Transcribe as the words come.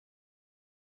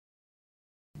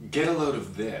Get a load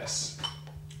of this.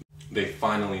 They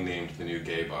finally named the new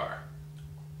gay bar.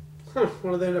 Huh,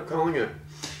 what did they end up calling it?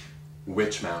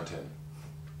 Witch Mountain.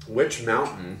 Witch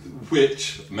Mountain?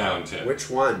 Witch Mountain. Which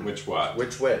one? Which what?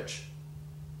 Which witch?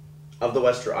 Of the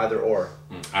West or either or?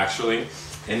 Actually,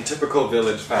 in typical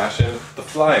village fashion, the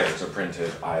flyers are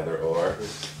printed either or,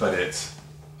 but it's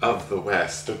of the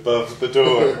West above the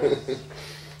door. Did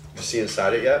you see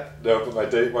inside it yet? No, but my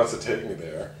date wants to take me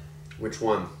there. Which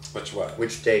one? Which what?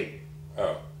 Which date?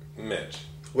 Oh, Mitch.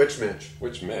 Which Mitch?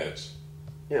 Which Mitch?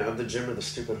 Yeah, of the gym or the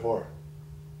stupid whore?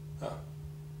 Oh,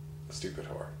 the stupid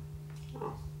whore.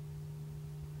 Oh.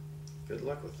 Good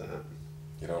luck with that.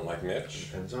 You don't like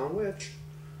Mitch? Depends on which.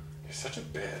 You're such a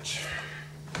bitch.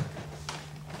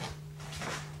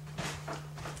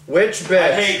 Which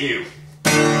bitch? I hate you.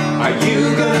 Are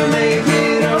you gonna make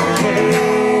it okay?